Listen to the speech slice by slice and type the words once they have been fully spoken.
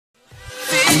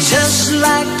just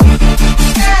like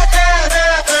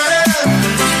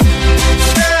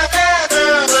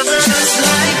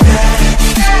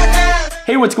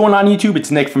Hey, what's going on YouTube? It's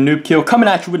Nick from Noobkill coming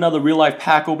at you with another real life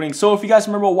pack opening. So if you guys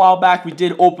remember a while back, we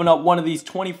did open up one of these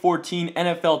 2014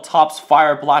 NFL Topps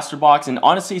Fire Blaster box, and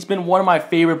honestly it's been one of my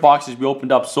favorite boxes we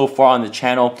opened up so far on the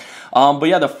channel. But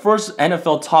yeah, the first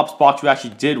NFL Topps box we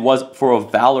actually did was for a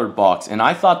Valor box, and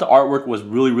I thought the artwork was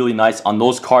really nice on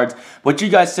those cards. But you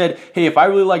guys said, hey, if I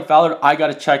really like Valor, I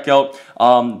gotta check out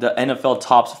the NFL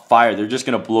Topps Fire. They're just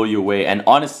gonna blow you away, and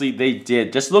honestly they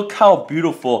did. Just look how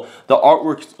beautiful the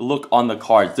artwork look on the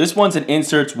cards. This one's an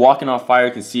inserts, walking on fire.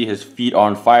 You can see his feet are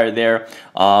on fire there.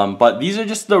 But these are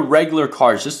just the regular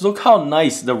cards. Just look how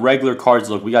nice the regular cards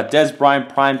look. We got Dez Bryant,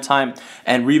 Primetime,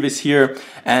 and Revis here,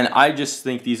 and I just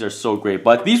think these are so great.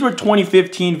 But these were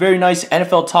 2015, very nice.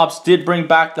 NFL Topps did bring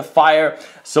back the fire,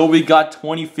 so we got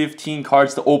 2015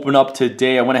 cards to open up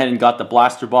today. I went ahead and got the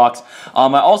blaster box.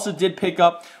 I also did pick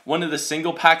up one of the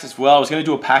single packs as well. I was going to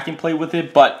do a pack and play with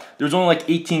it, but there was only like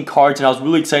 18 cards, and I was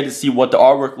really excited to see what the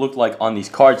artwork looked like on these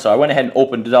cards, so I went ahead and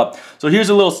opened it up. So here's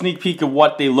a little sneak peek of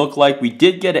what they look like. We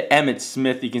did get an Emmitt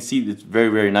Smith. You can see it's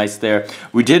very nice there.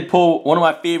 We did pull one of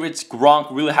my favorites, Gronk.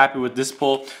 Really happy with this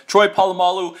pull. Troy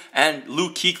Polamalu and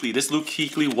Luke Kuechly. This Luke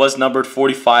Kuechly was numbered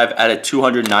 45 out of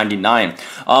 299.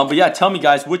 But yeah, tell me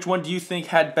guys, which one do you think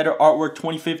had better artwork,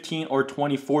 2015 or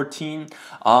 2014?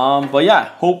 But yeah,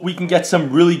 hope we can get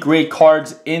some really great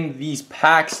cards in these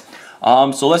packs.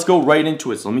 So let's go right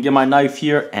into it. So let me get my knife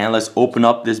here and let's open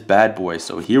up this bad boy.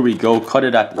 So here we go, cut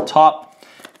it at the top.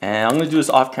 And I'm gonna do this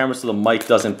off camera so the mic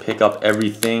doesn't pick up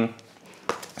everything.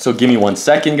 So give me 1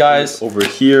 second guys, over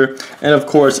here. And of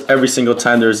course, every single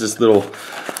time there's this little,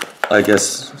 I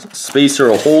guess,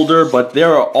 spacer or holder, but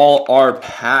there are all our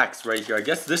packs right here. I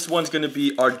guess this one's going to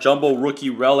be our Jumbo Rookie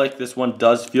Relic. This one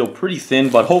does feel pretty thin,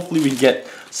 but hopefully we can get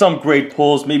some great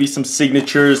pulls, maybe some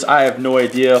signatures. I have no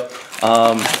idea.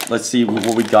 Let's see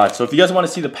what we got. So if you guys want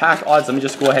to see the pack odds, let me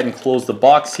just go ahead and close the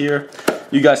box here.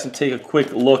 You guys can take a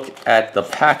quick look at the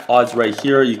pack odds right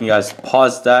here. You can guys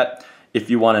pause that if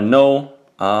you want to know.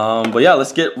 But yeah,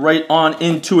 let's get right on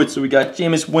into it. So we got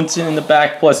Jameis Winston in the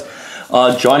back, plus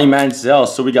Johnny Manziel.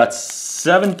 So we got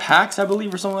 7 packs, I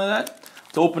believe, or something like that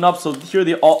to open up. So here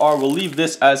they all are. We'll leave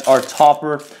this as our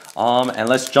topper. And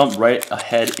let's jump right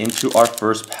ahead into our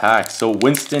first pack. So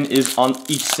Winston is on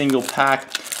each single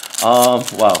pack.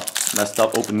 Wow, messed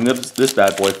up opening this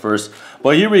bad boy first.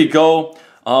 But here we go.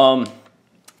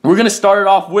 We're going to start it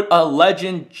off with a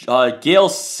legend, Gale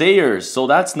Sayers. So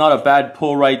that's not a bad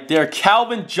pull right there.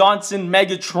 Calvin Johnson,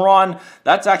 Megatron.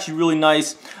 That's actually really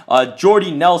nice.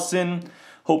 Jordy Nelson.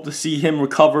 Hope to see him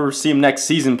recover, see him next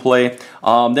season play.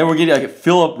 Then we're getting like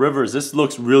Phillip Rivers. This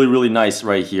looks really nice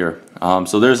right here.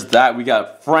 So there's that. We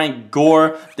got Frank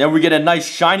Gore. Then we get a nice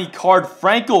shiny card,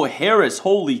 Franco Harris.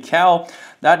 Holy cow.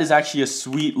 That is actually a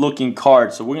sweet looking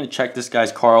card. So we're going to check this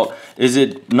guy's card out. Is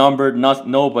it numbered?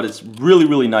 No, but it's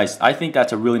really nice. I think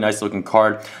that's a really nice looking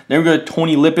card. Then we got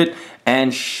Tony Lippett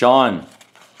and Sean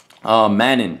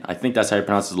Mannon. I think that's how you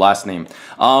pronounce his last name.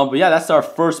 But yeah, that's our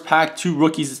first pack. 2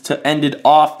 rookies to end it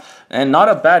off. And not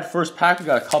a bad first pack. We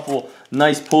got a couple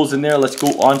nice pulls in there. Let's go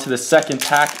on to the second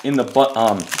pack in the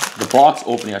box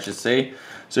opening, I should say.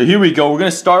 So here we go. We're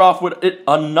going to start off with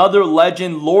another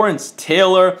legend, Lawrence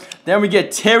Taylor. Then we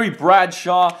get Terry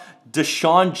Bradshaw,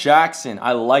 Deshaun Jackson.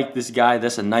 I like this guy.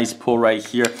 That's a nice pull right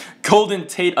here. Golden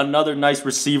Tate, another nice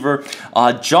receiver.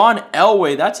 John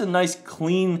Elway. That's a nice,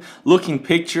 clean looking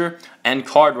picture and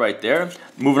card right there.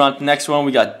 Moving on to the next one,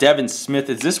 we got Devin Smith.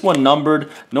 Is this one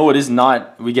numbered? No, it is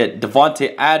not. We get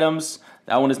Devontae Adams.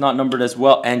 That one is not numbered as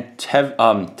well. And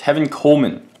Tevin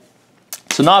Coleman.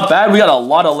 So not bad. We got a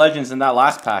lot of legends in that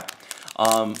last pack.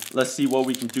 Let's see what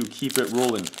we can do. Keep it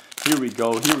rolling. Here we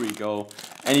go.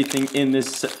 Anything in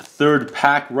this third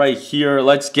pack right here.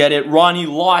 Let's get it. Ronnie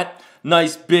Lott.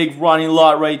 Nice big Ronnie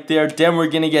Lott right there. Then we're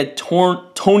going to get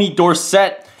Tony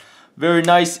Dorsett. Very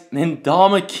nice. And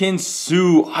Ndamukong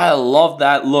Suh. I love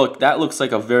that look. That looks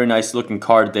like a very nice looking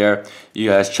card there.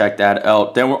 You guys check that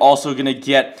out. Then we're also going to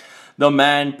get the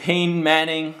man, Peyton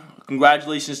Manning.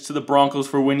 Congratulations to the Broncos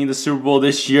for winning the Super Bowl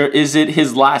this year. Is it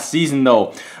his last season,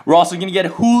 though? We're also going to get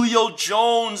Julio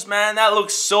Jones, man. That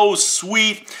looks so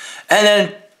sweet. And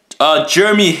then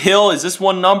Jeremy Hill. Is this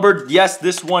one numbered? Yes,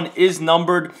 this one is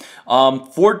numbered.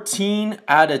 14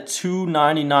 out of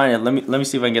 299. Let me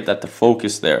see if I can get that to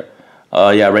focus there.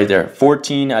 Yeah, right there.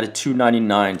 14 out of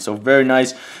 299. So very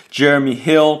nice. Jeremy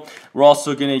Hill. We're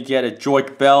also going to get a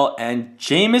Joique Bell and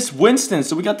Jameis Winston.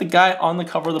 So we got the guy on the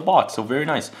cover of the box. So very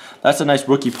nice. That's a nice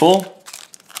rookie pull.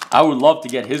 I would love to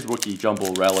get his rookie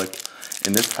jumbo relic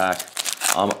in this pack.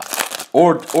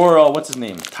 what's his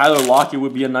name? Tyler Lockett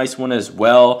would be a nice one as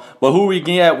well. But who we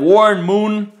get? Warren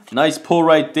Moon, nice pull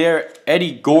right there.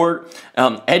 Eddie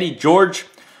George,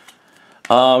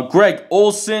 Greg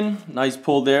Olson, nice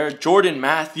pull there. Jordan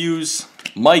Matthews,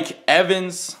 Mike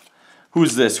Evans.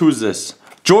 Who's this?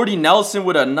 Jordy Nelson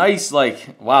with a nice,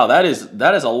 like, wow, that is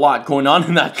a lot going on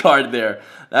in that card there.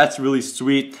 That's really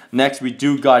sweet. Next, we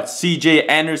do got CJ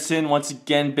Anderson. Once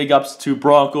again, big ups to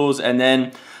Broncos. And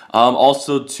then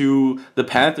also to the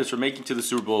Panthers for making to the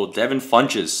Super Bowl, Devin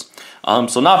Funches.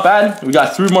 So not bad. We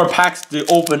got 3 more packs to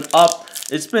open up.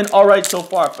 It's been alright so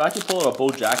far. If I could pull out a Bo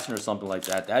Jackson or something like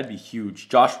that, that'd be huge.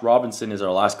 Josh Robinson is our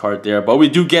last card there. But we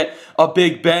do get a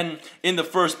Big Ben in the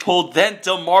first pull. Then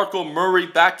DeMarco Murray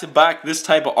back-to-back. This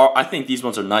type of art, I think these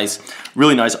ones are nice.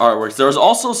 Really nice artworks. There's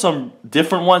also some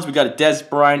different ones. We got a Dez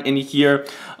Bryant in here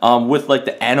with like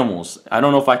the animals. I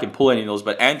don't know if I can pull any of those,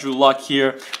 but Andrew Luck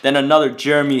here. Then another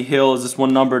Jeremy Hill. Is this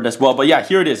one numbered as well? But yeah,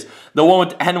 here it is. The one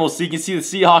with the animals. So you can see the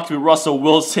Seahawks with Russell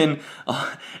Wilson.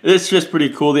 It's just pretty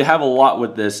cool. They have a lot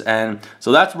with this. And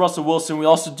so that's Russell Wilson. We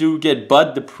also do get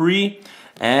Bud Dupree.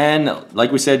 And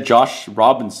like we said, Josh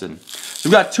Robinson. So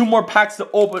we got 2 more packs to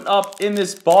open up in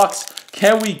this box.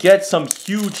 Can we get some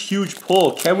huge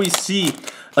pull? Can we see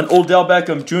an Odell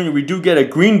Beckham Jr.? We do get a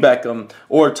Green Beckham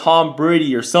or Tom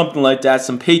Brady or something like that.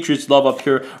 Some Patriots love up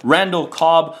here. Randall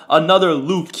Cobb, another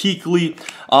Luke Kuechly,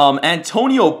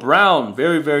 Antonio Brown,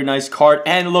 very nice card.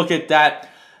 And look at that.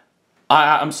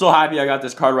 I'm so happy I got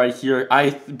this card right here.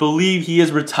 I believe he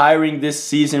is retiring this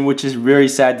season, which is very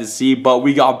sad to see, but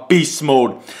we got Beast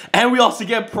Mode. And we also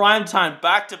get Primetime,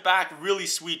 back-to-back, really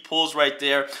sweet pulls right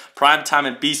there. Primetime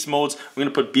and Beast Modes. We're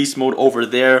going to put Beast Mode over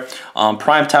there.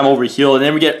 Primetime over here. And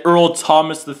then we get Earl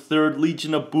Thomas III,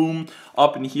 Legion of Boom.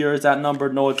 Up in here is that number.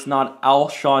 No, it's not.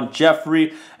 Alshon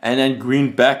Jeffrey. And then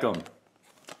Green Beckham.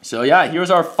 So yeah,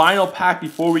 here's our final pack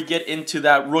before we get into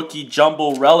that rookie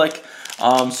jumbo relic.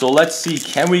 So let's see,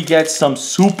 can we get some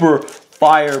super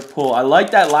fire pull? I like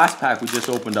that last pack we just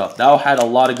opened up. That had a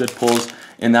lot of good pulls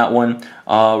in that one.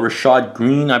 Rashad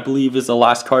Green, I believe, is the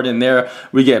last card in there.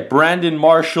 We get Brandon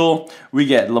Marshall. We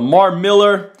get Lamar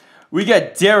Miller. We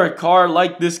get Derek Carr,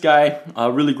 like this guy,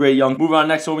 really great young. Moving on,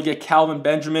 next one, we get Calvin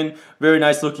Benjamin. Very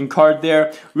nice looking card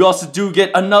there. We also do get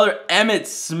another Emmitt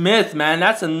Smith, man.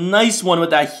 That's a nice one with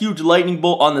that huge lightning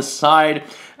bolt on the side.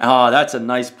 That's a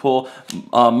nice pull.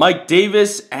 Mike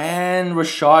Davis and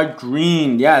Rashad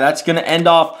Green. Yeah, that's going to end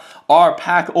off our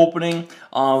pack opening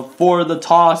for the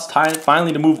toss. Time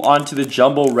finally to move on to the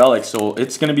jumbo relic. So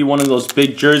it's going to be one of those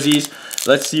big jerseys.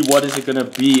 Let's see what is it going to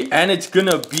be. And it's going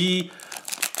to be...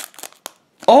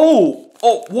 Oh,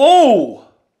 whoa.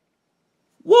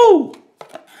 Whoa.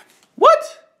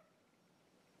 What?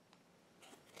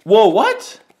 Whoa,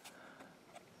 what?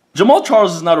 Jamal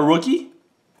Charles is not a rookie.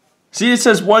 See, it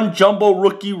says 1 jumbo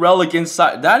rookie relic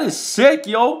inside. That is sick,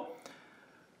 yo.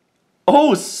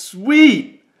 Oh,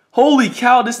 sweet. Holy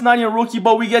cow, this is not even a rookie,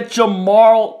 but we get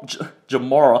Jamal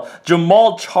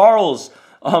Charles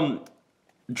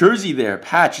jersey there,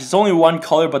 patch. It's only 1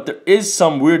 color, but there is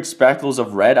some weird speckles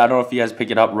of red. I don't know if you guys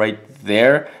pick it up right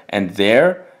there and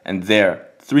there and there.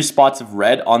 3 spots of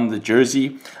red on the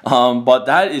jersey, but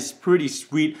that is pretty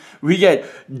sweet. We get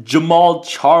Jamal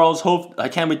Charles. I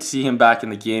can't wait to see him back in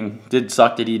the game. Did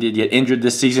suck that he did get injured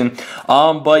this season,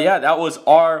 but yeah, that was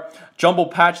our jumbo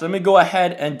patch. Let me go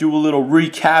ahead and do a little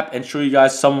recap and show you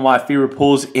guys some of my favorite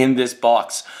pulls in this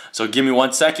box. So give me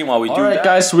 1 second while we do that. Alright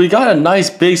guys, so we got a nice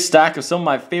big stack of some of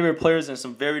my favorite players and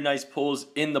some very nice pulls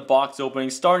in the box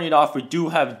opening. Starting it off, we do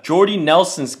have Jordy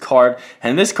Nelson's card.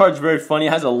 And this card's very funny.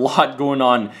 It has a lot going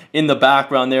on in the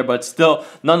background there, but still,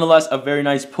 nonetheless, a very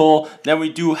nice pull. Then we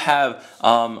do have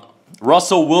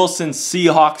Russell Wilson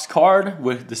Seahawks card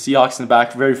with the Seahawks in the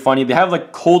back. Very funny. They have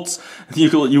like Colts.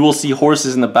 You will see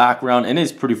horses in the background, and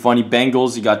it's pretty funny.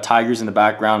 Bengals, you got tigers in the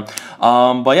background.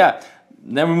 But yeah,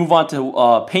 then we move on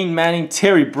to Peyton Manning,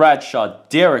 Terry Bradshaw,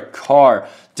 Derek Carr,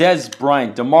 Dez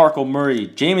Bryant, DeMarco Murray,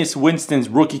 Jameis Winston's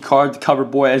rookie card, the cover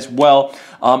boy as well,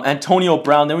 Antonio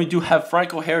Brown. Then we do have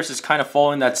Franco Harris is kind of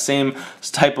following that same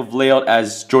type of layout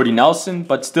as Jordy Nelson,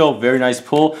 but still very nice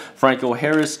pull. Franco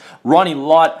Harris, Ronnie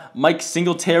Lott, Mike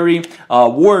Singletary,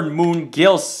 Warren Moon,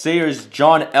 Gale Sayers,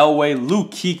 John Elway,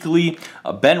 Luke Kuechly,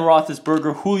 Ben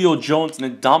Roethlisberger, Julio Jones,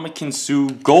 Ndamukong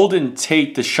Suh, Golden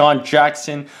Tate, Deshaun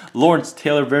Jackson, Lawrence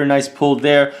Taylor, very nice pull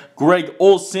there. Greg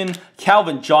Olson,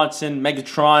 Calvin Johnson,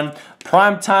 Megatron,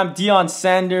 Primetime, Deion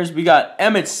Sanders. We got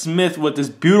Emmitt Smith with this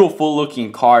beautiful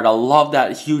looking card. I love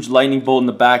that huge lightning bolt in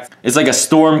the back. It's like a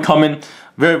storm coming.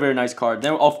 Very nice card.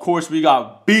 Then, of course, we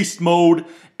got Beast Mode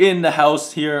in the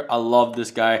house here. I love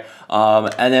this guy.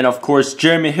 And then, of course,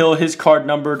 Jeremy Hill, his card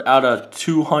numbered out of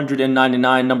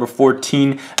 299, number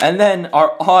 14. And then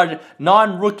our odd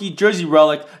non-rookie jersey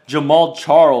relic, Jamal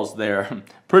Charles there.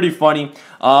 Pretty funny.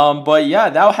 But yeah,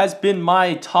 that has been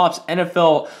my Topps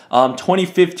NFL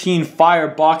 2015 Fire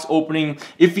box opening.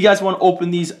 If you guys want to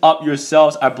open these up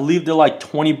yourselves, I believe they're like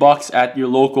 20 bucks at your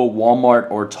local Walmart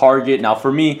or Target. Now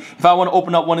for me, if I want to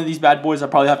open up one of these bad boys, I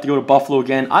probably have to go to Buffalo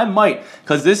again. I might,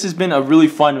 because this has been a really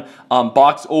fun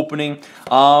box opening.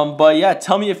 But yeah,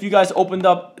 tell me if you guys opened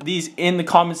up these in the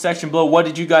comment section below. What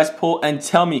did you guys pull? And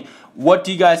tell me, what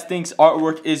do you guys think's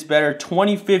artwork is better,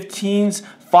 2015's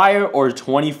Fire or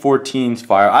 2014's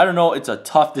Fire? I don't know. It's a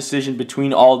tough decision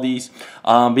between all these.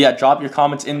 But yeah, drop your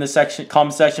comments in the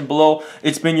comment section below.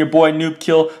 It's been your boy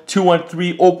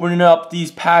NoobKill213 opening up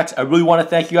these packs. I really want to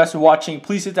thank you guys for watching.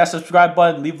 Please hit that subscribe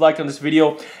button, leave a like on this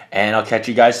video, and I'll catch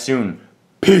you guys soon.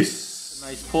 Peace.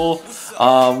 Nice pull.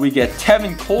 We get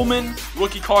Tevin Coleman,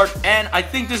 rookie card, and I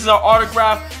think this is our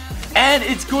autograph, and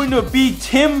it's going to be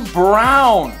Tim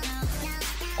Brown.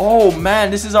 Oh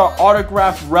man, this is our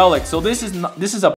autographed relic. So this is a